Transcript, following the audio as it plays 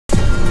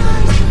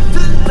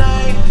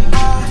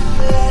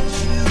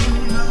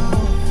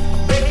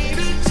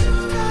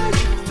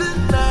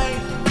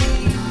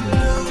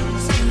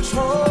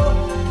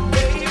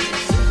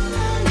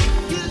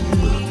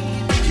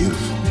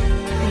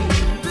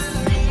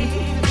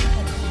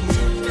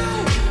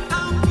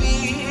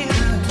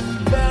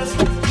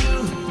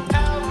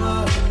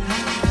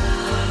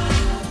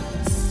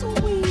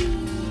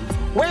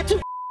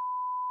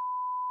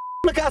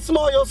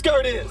small your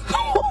skirt is.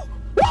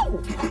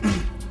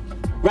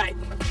 Right.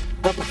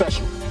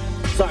 Unprofessional.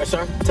 Sorry,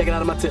 sir. Take it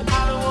out of my tip.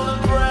 I don't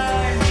wanna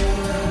brag,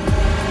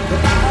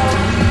 but I'll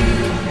be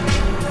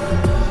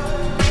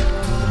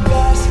the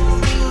best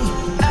you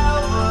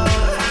ever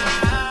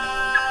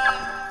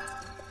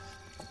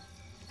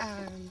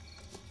had.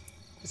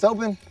 It's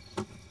open.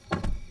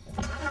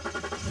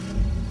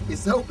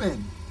 It's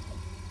open.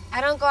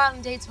 I don't go out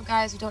on dates with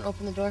guys who don't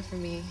open the door for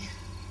me.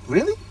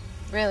 Really?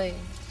 Really?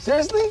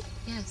 Seriously?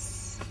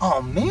 Yes.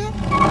 Oh, man.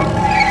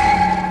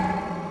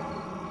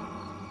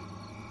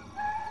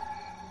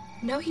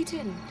 No, he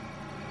didn't.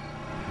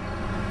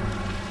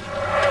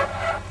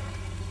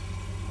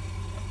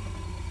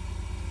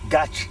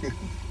 Got you.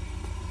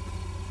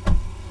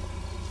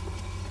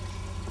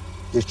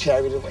 Just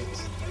charity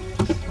waits.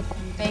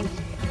 Thank you.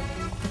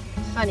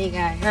 Funny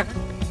guy, huh?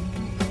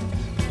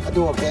 I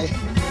do okay.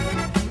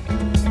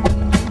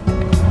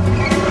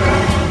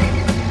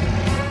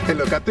 Hey,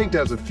 look, I think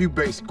there's a few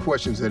basic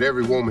questions that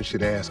every woman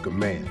should ask a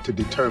man to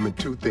determine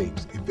two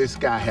things. If this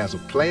guy has a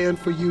plan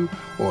for you,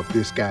 or if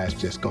this guy's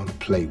just gonna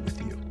play with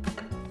you.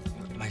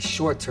 My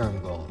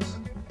short-term goals.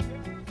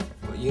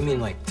 What, you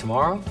mean like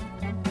tomorrow?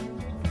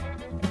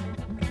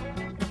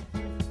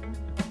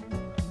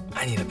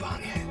 I need a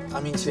bong hit.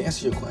 I mean, to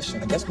answer your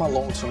question, I guess my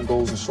long-term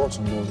goals and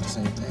short-term goals are the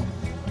same thing.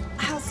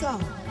 How so?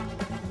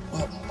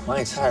 Well, my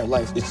entire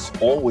life, it's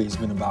always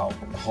been about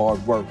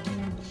hard work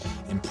and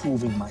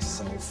improving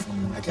myself.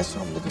 And I guess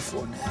what I'm looking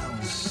for now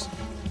is,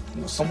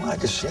 someone I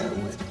can share it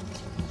with.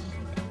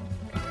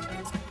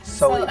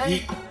 So you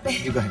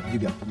go ahead. You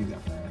go.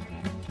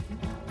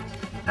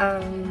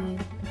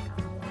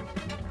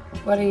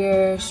 What are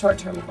your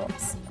short-term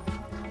goals?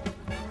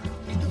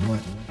 You know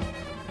what?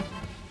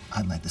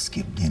 I'd like to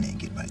skip dinner and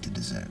get right to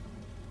dessert.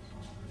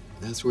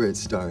 That's where it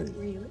started.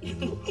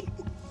 Really?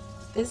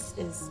 This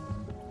is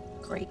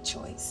a great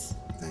choice.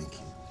 Thank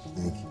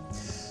you.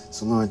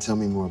 So, Lauren, tell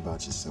me more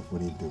about yourself.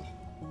 What do you do?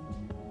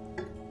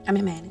 I'm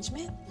in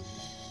management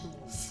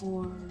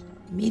for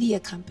a media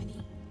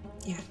company.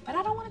 Yeah, but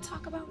I don't want to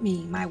talk about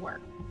me, my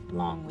work.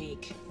 Long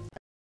week.